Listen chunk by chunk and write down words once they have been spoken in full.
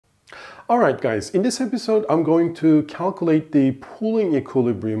All right, guys, in this episode, I'm going to calculate the pooling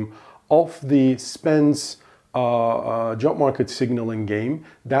equilibrium of the Spence job market signaling game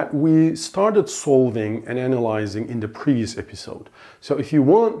that we started solving and analyzing in the previous episode. So if you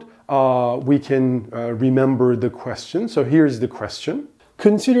want, we can remember the question. So here's the question.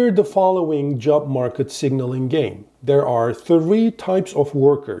 Consider the following job market signaling game. There are 3 types of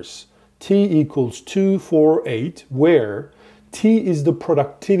workers, T equals 2, 4, 8, where T is the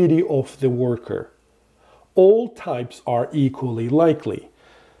productivity of the worker. All types are equally likely.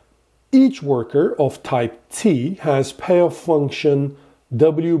 Each worker of type T has payoff function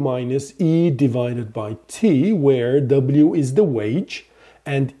W minus E divided by T, where W is the wage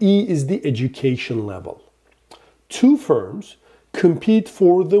and E is the education level. 2 firms compete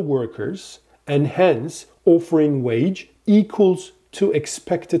for the workers and hence offering wage equals to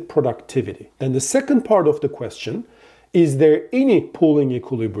expected productivity. Then the second part of the question, is there any pooling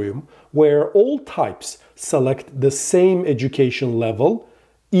equilibrium where all types select the same education level,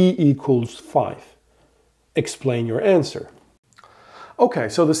 E equals 5? Explain your answer. Okay,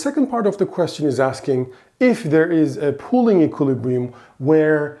 so the second part of the question is asking if there is a pooling equilibrium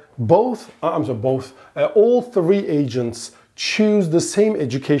where all 3 agents choose the same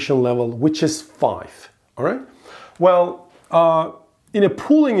education level, which is 5. All right? Well, in a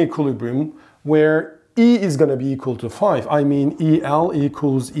pooling equilibrium where E is going to be equal to 5, I mean EL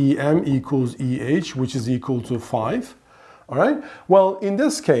equals EM equals EH, which is equal to 5. All right? Well, in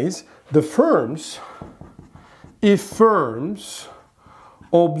this case, if firms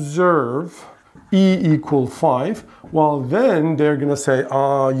observe E equal 5, well, then they're going to say,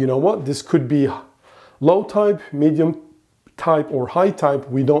 you know what, this could be low type, medium type, or high type,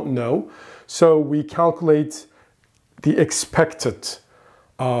 we don't know. So we calculate the expected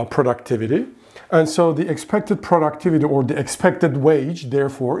productivity. And so the expected productivity or the expected wage,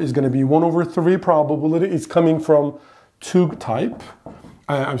 therefore, is going to be 1/3 probability. It's coming from type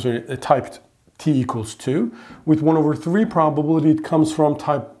T equals 2. With 1/3 probability, it comes from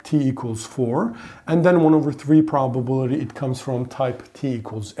type T equals 4. And then 1/3 probability, it comes from type T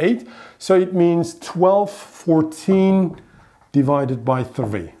equals 8. So it means 14 divided by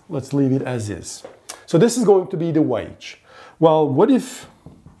 3. Let's leave it as is. So this is going to be the wage. Well, what if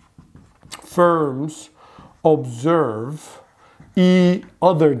firms observe E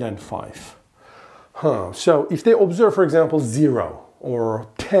other than 5? So if they observe, for example, 0 or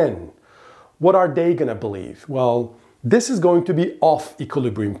 10, what are they going to believe? Well, this is going to be off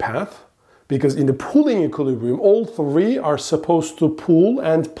equilibrium path, because in the pooling equilibrium, all 3 are supposed to pool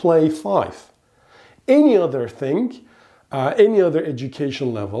and play 5. Any other thing, any other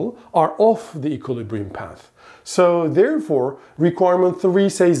education level are off the equilibrium path. So therefore, requirement 3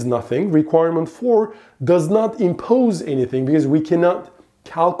 says nothing. Requirement 4 does not impose anything because we cannot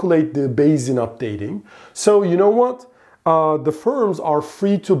calculate the Bayesian updating. So you know what? The firms are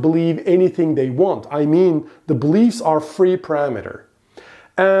free to believe anything they want. I mean, the beliefs are free parameter.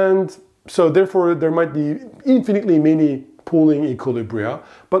 And so therefore, there might be infinitely many pooling equilibria,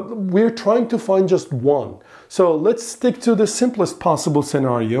 but we're trying to find just one. So let's stick to the simplest possible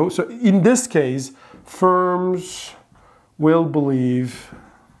scenario. So in this case, firms will believe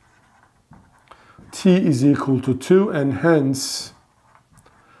T is equal to 2 and hence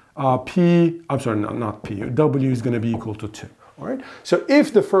W is going to be equal to 2. All right. So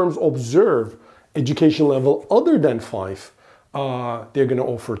if the firms observe education level other than 5, they're going to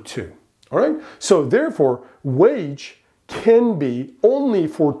offer 2. All right. So therefore, wage can be only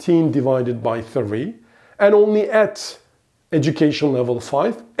 14 divided by 3 and only at education level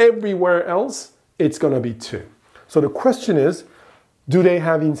 5. Everywhere else, it's going to be 2. So the question is, do they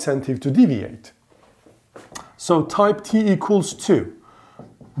have incentive to deviate? So type T equals 2.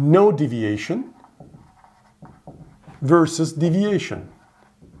 No deviation versus deviation.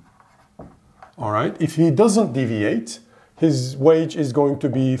 All right. If he doesn't deviate, his wage is going to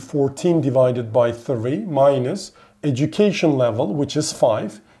be 14 divided by 3 minus education level, which is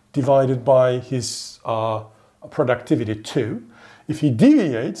 5, divided by his productivity, 2. If he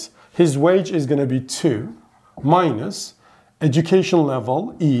deviates, his wage is going to be 2 minus education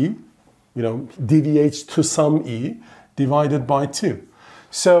level, E, deviates to some E, divided by 2.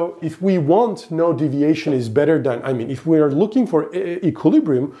 So if we want no deviation is better than, if we are looking for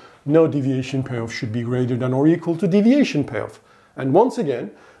equilibrium, no deviation payoff should be greater than or equal to deviation payoff. And once again,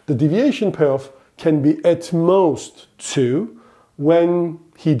 the deviation payoff can be at most 2 when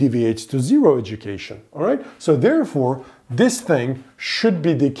he deviates to 0 education. All right? So therefore, this thing should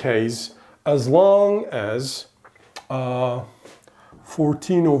be the case as long as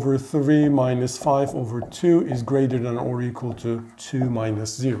 14/3 minus 5/2 is greater than or equal to 2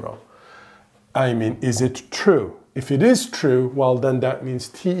 minus 0. I mean, is it true? If it is true, well, then that means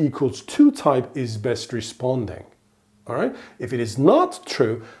t equals 2 type is best responding. All right? If it is not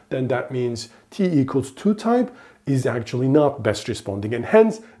true, then that means t equals 2 type is actually not best responding, and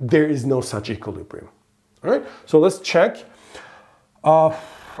hence there is no such equilibrium. All right? So let's check.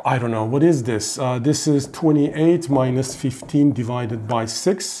 I don't know, what is this? This is 28 minus 15 divided by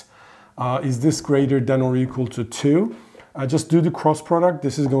 6. Is this greater than or equal to 2? Just do the cross product.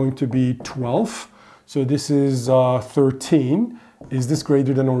 This is going to be 12. So this is 13. Is this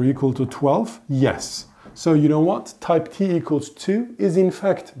greater than or equal to 12? Yes. So you know what? Type t equals 2 is in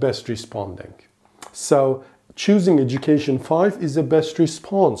fact best responding. So choosing education 5 is the best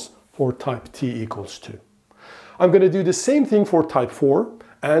response for type t equals 2. I'm going to do the same thing for type 4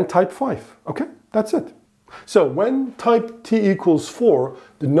 and type 5. Okay, that's it. So when type t equals 4,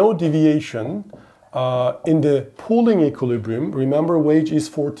 the no deviation in the pooling equilibrium, remember wage is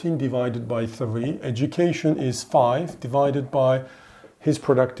 14 divided by 3, education is 5 divided by his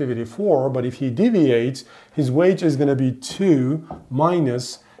productivity 4, but if he deviates, his wage is going to be 2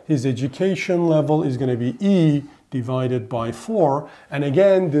 minus his education level is going to be E divided by 4. And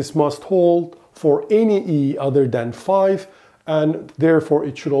again, this must hold for any E other than 5, and therefore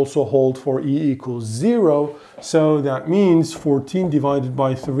it should also hold for E equals 0. So that means 14 divided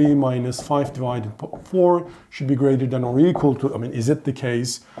by 3 minus 5 divided by 4 should be greater than or equal to, I mean, is it the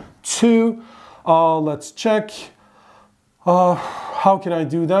case? 2. Let's check. How can I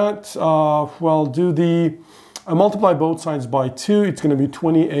do that? Well, do the multiply both sides by 2. It's going to be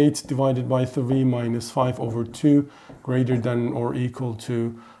 28 divided by 3 minus 5 over 2 greater than or equal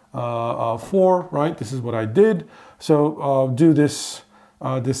to 4, right? This is what I did. So do this.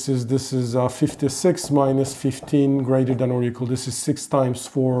 This is 56 minus 15 greater than or equal. This is 6 times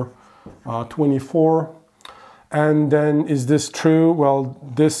 4, 24. And then is this true? Well,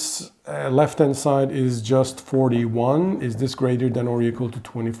 this left-hand side is just 41. Is this greater than or equal to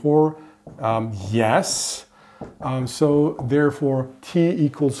 24? Yes. So therefore, t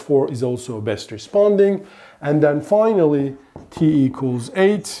equals 4 is also best responding. And then finally, t equals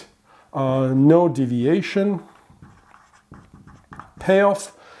 8. No deviation.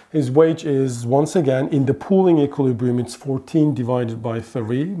 Payoff. His wage is, once again, in the pooling equilibrium, it's 14 divided by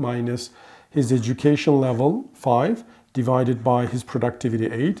 3 minus his education level, 5, divided by his productivity,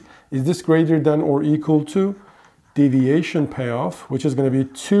 8. Is this greater than or equal to deviation payoff, which is going to be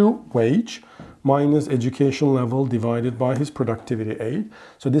 2 wage minus education level divided by his productivity, 8.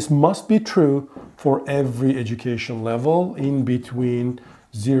 So this must be true for every education level in between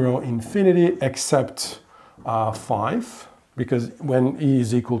 0 infinity except 5. Because when E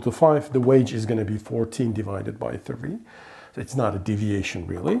is equal to 5, the wage is going to be 14 divided by 3. So it's not a deviation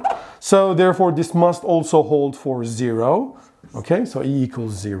really. So therefore this must also hold for 0. Okay, so E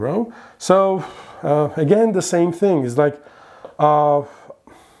equals 0. So again, the same thing is like, I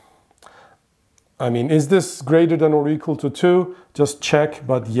mean, is this greater than or equal to 2? Just check,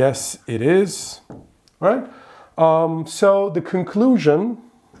 but yes, it is. Right? So the conclusion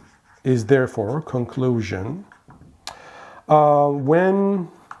is therefore, conclusion, not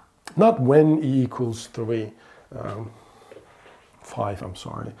when E equals 3, 5, I'm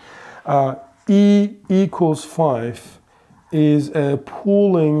sorry. E equals 5 is a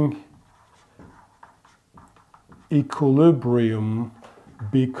pooling equilibrium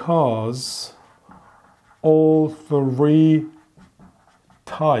because all 3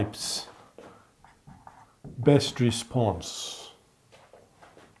 types best response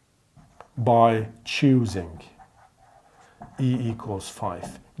by choosing E equals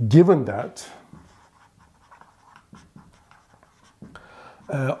 5. Given that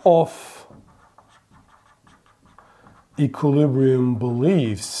of equilibrium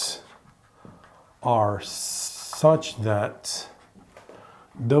beliefs are such that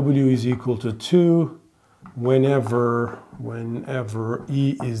W is equal to 2 whenever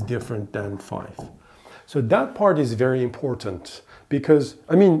E is different than 5. So that part is very important because,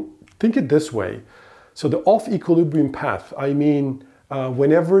 I mean, think it this way. So the off equilibrium path, I mean,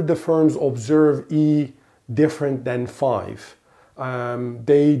 whenever the firms observe E different than 5,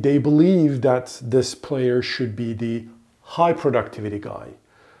 they believe that this player should be the high productivity guy.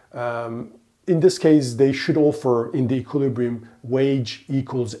 In this case, they should offer in the equilibrium wage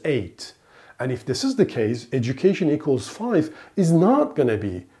equals 8. And if this is the case, education equals 5 is not going to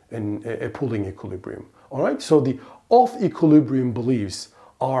be in a pooling equilibrium. All right, so the off equilibrium beliefs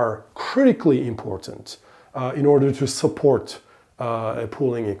are critically important in order to support a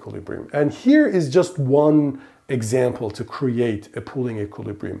pooling equilibrium. And here is just one example to create a pooling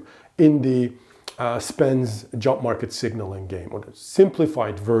equilibrium in the Spence job market signaling game, or the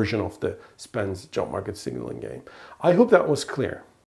simplified version of the Spence job market signaling game. I hope that was clear.